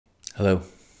Hello.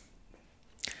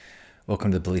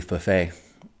 Welcome to the Belief Buffet,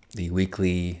 the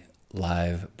weekly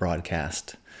live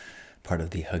broadcast, part of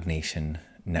the Hug Nation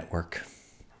network.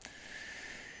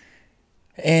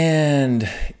 And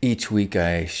each week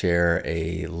I share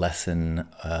a lesson,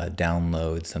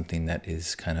 download, something that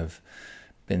is I've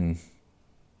been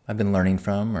learning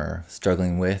from or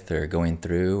struggling with or going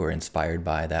through or inspired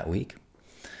by that week.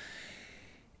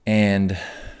 And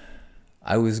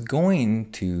I was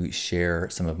going to share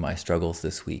some of my struggles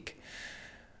this week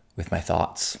with my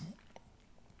thoughts.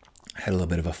 I had a little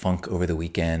bit of a funk over the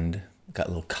weekend, got a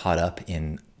little caught up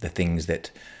in the things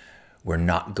that were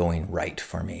not going right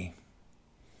for me.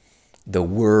 The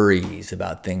worries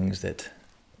about things that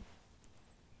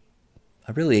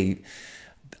are really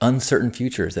uncertain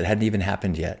futures that hadn't even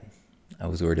happened yet. I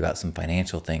was worried about some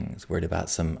financial things, worried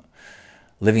about some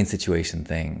living situation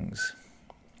things,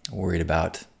 worried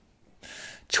about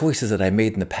choices that I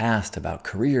made in the past about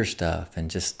career stuff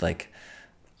and just like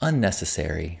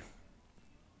unnecessary.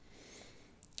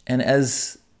 And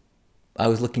as I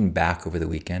was looking back over the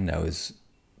weekend, I was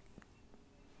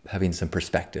having some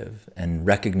perspective and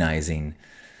recognizing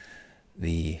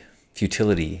the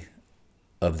futility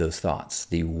of those thoughts,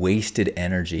 the wasted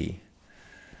energy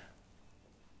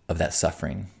of that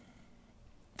suffering.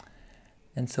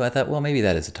 And so I thought, well, maybe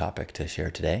that is a topic to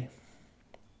share today.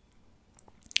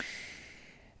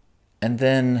 And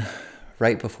then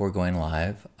right before going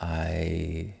live,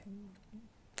 I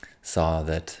saw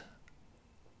that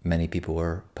many people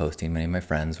were posting, many of my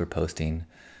friends were posting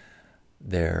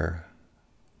their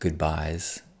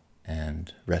goodbyes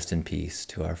and rest in peace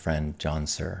to our friend John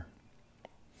Sirr.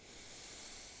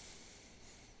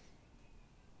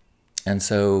 And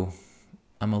so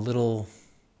I'm a little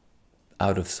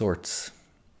out of sorts,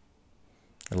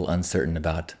 a little uncertain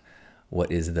about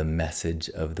what is the message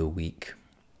of the week.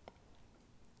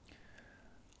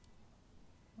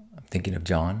 I'm thinking of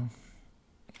John,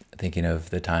 thinking of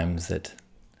the times that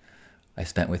I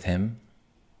spent with him,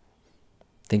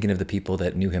 thinking of the people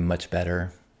that knew him much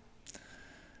better,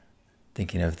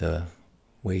 thinking of the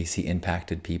ways he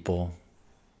impacted people,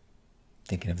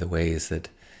 thinking of the ways that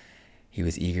he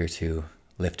was eager to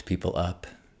lift people up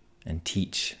and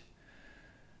teach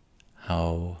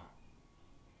how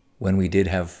when we did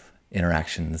have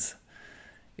interactions,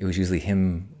 it was usually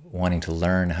him wanting to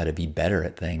learn how to be better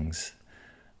at things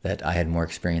that I had more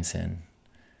experience in,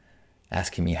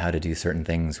 asking me how to do certain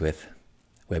things with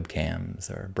webcams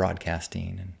or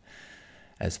broadcasting, and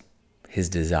as his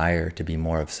desire to be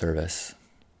more of service.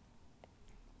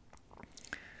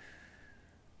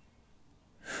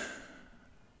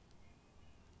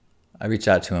 I reached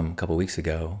out to him a couple weeks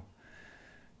ago.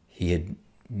 He had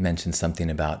mentioned something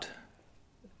about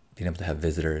being able to have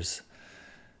visitors,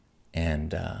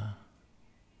 and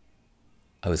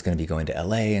I was going to be going to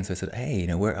LA, and so I said, "Hey,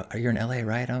 where are you in LA,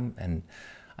 right?" And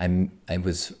I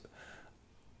was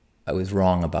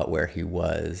wrong about where he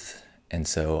was, and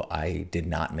so I did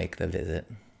not make the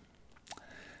visit.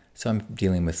 So I'm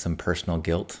dealing with some personal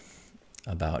guilt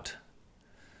about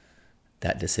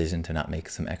that decision to not make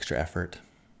some extra effort.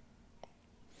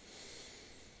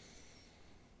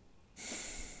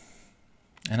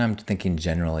 And I'm thinking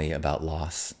generally about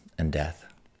loss and death,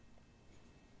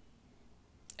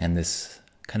 and this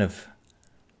kind of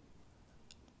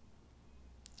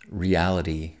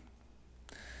reality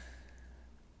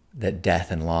that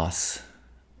death and loss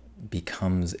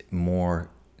becomes more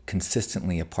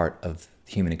consistently a part of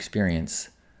human experience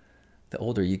the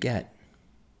older you get.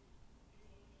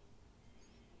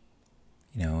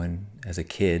 And as a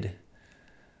kid,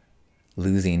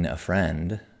 losing a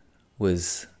friend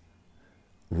was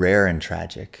rare and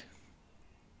tragic.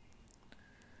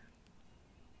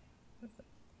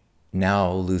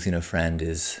 Now losing a friend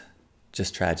is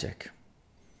just tragic.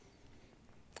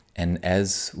 And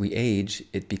as we age,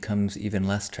 it becomes even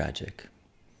less tragic.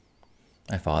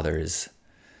 My father is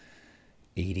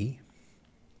 80,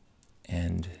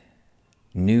 and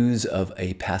news of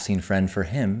a passing friend for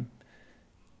him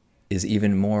is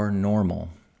even more normal.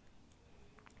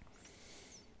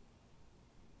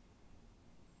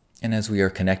 And as we are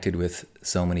connected with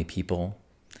so many people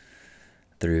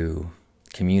through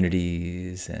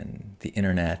communities and the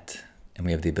internet, and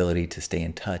we have the ability to stay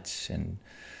in touch and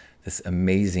this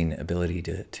amazing ability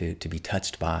to be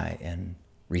touched by and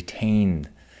retain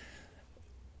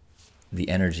the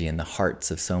energy in the hearts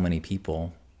of so many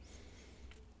people,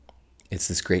 it's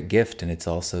this great gift, and it's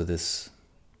also this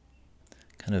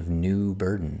kind of new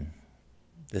burden,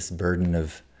 this burden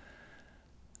of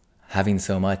having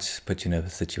so much puts you in a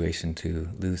situation to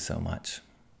lose so much.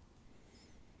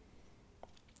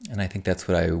 And I think that's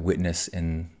what I witness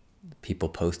in people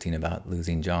posting about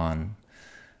losing John,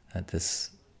 that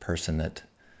this person that,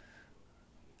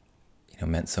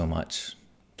 meant so much,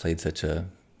 played such a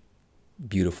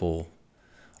beautiful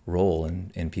role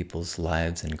in people's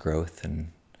lives and growth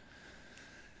and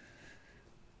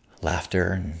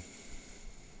laughter and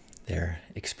their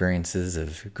experiences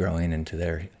of growing into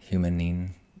their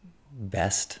humaning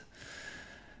best.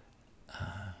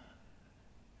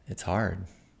 It's hard.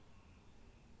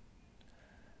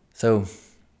 So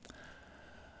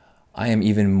I am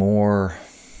even more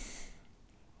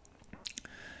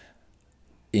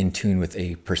in tune with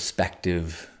a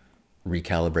perspective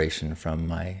recalibration from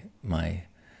my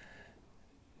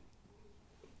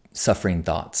suffering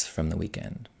thoughts from the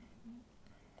weekend.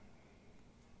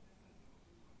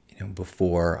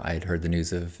 Before I had heard the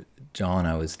news of John,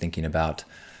 I was thinking about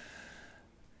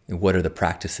what are the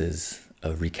practices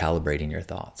of recalibrating your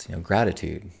thoughts.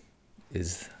 Gratitude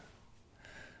is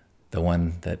the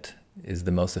one that is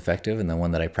the most effective and the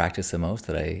one that I practice the most,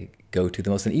 that I go to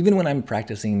the most. And even when I'm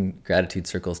practicing gratitude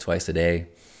circles twice a day,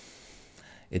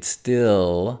 it's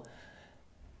still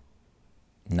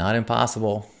not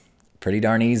impossible, pretty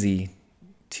darn easy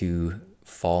to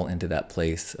fall into that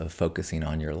place of focusing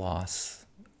on your loss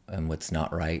and what's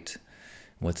not right,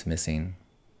 what's missing.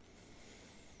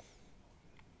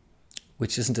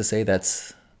 Which isn't to say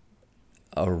that's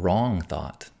a wrong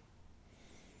thought.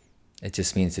 It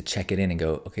just means to check it in and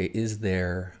go, okay, is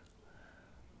there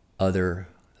other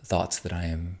thoughts that I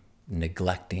am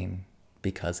neglecting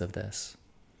because of this?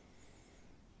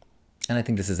 And I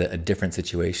think this is a different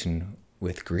situation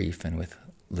with grief and with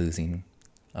losing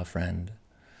a friend.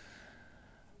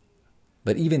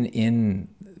 But even in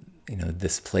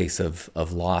this place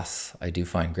of loss, I do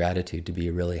find gratitude to be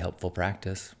a really helpful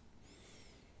practice.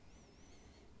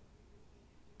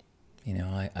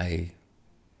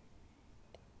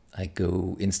 I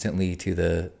go instantly to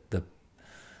the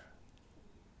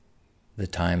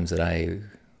times that I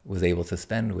was able to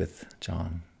spend with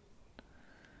John.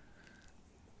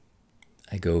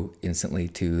 I go instantly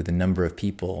to the number of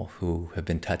people who have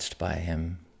been touched by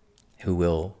him, who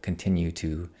will continue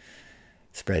to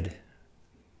spread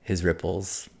his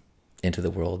ripples into the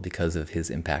world because of his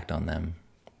impact on them.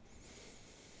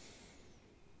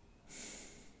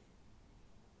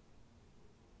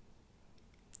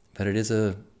 But it is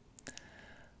a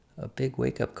big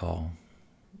wake-up call,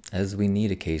 as we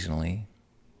need occasionally,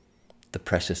 the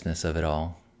preciousness of it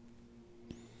all.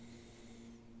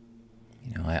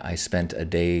 I spent a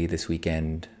day this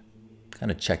weekend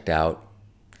kind of checked out,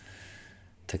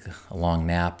 took a long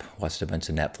nap, watched a bunch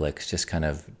of Netflix, just kind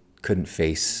of couldn't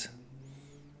face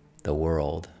the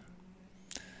world.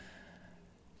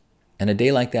 And a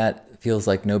day like that feels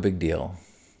like no big deal,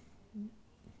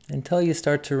 until you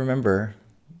start to remember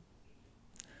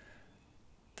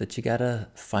that you got a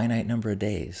finite number of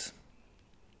days.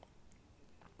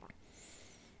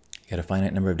 You got a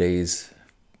finite number of days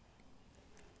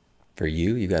for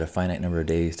you. You got a finite number of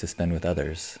days to spend with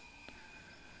others.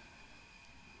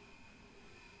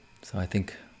 So I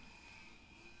think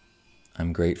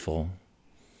I'm grateful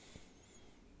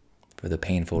for the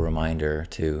painful reminder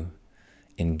to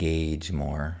engage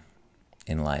more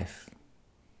in life,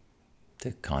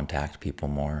 to contact people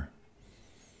more,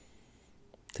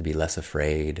 to be less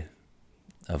afraid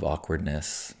of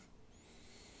awkwardness,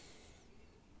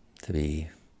 to be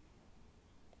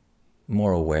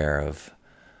more aware of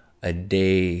a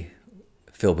day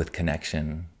filled with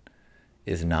connection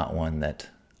is not one that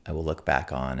I will look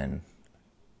back on and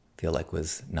feel like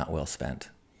was not well spent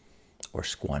or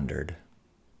squandered.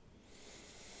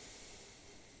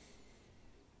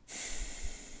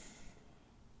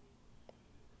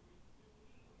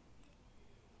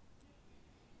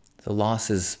 The loss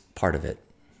is part of it.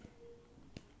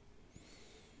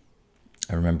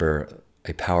 I remember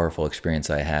a powerful experience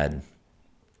I had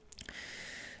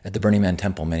at the Burning Man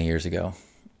Temple many years ago.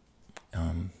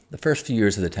 The first few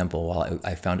years of the temple, while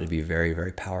I found it to be very,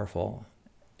 very powerful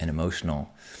and emotional,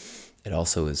 it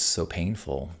also is so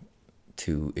painful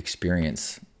to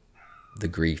experience the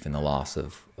grief and the loss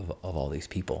of all these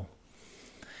people.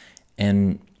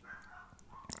 And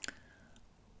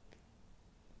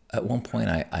at one point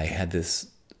I had this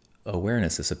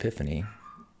awareness, this epiphany,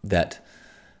 that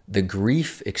the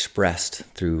grief expressed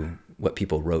through what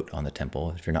people wrote on the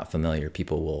temple, if you're not familiar,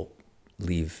 people will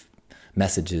leave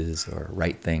messages or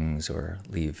write things or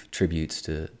leave tributes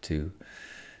to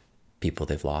people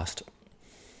they've lost.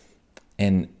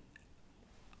 And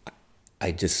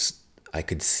I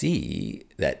could see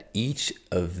that each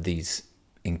of these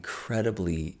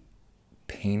incredibly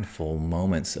painful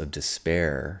moments of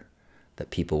despair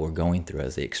that people were going through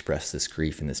as they expressed this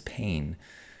grief and this pain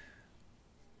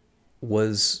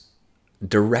was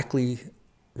directly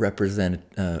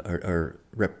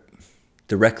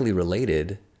directly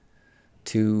related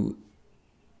to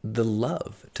the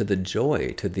love, to the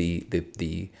joy, to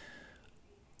the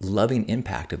loving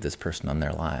impact of this person on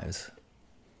their lives.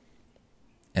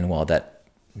 And while that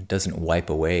doesn't wipe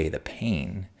away the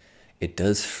pain, it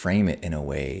does frame it in a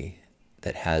way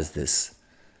that has this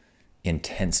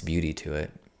intense beauty to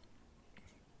it.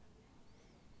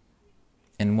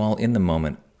 And while in the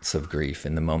moments of grief,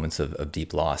 in the moments of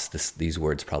deep loss, these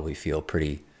words probably feel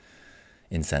pretty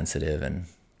insensitive and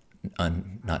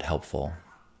not helpful.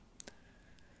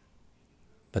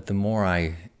 But the more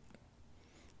I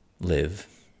live,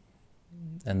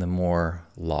 and the more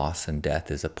loss and death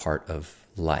is a part of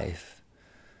life,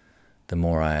 the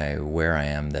more aware I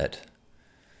am that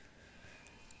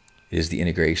it is the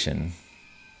integration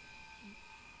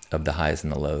of the highs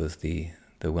and the lows, the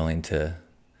willing to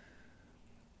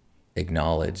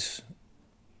acknowledge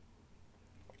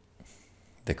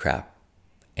the crap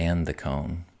and the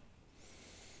cone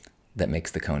that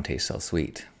makes the cone taste so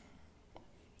sweet.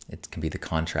 It can be the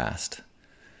contrast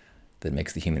that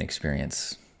makes the human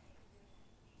experience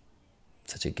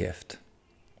such a gift.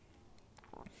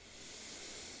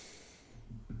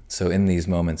 So in these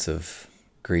moments of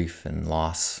grief and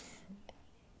loss,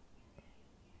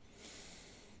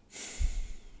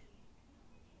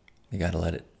 you gotta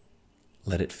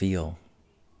let it feel.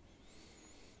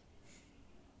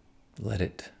 Let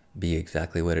it be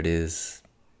exactly what it is.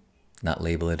 Not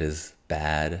label it as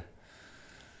bad.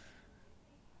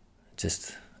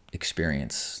 Just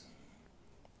experience.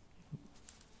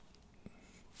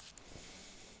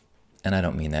 And I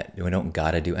don't mean that we don't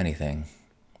gotta do anything.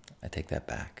 I take that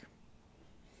back.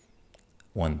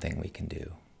 One thing we can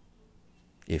do,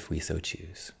 if we so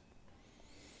choose.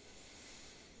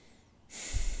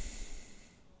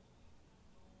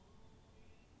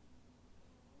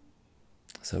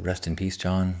 So rest in peace,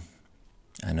 John.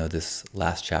 I know this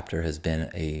last chapter has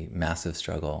been a massive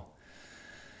struggle,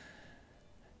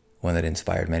 one that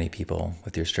inspired many people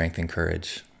with your strength and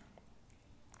courage.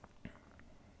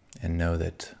 And know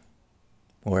that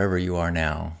wherever you are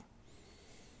now,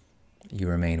 you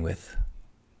remain with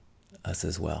us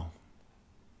as well.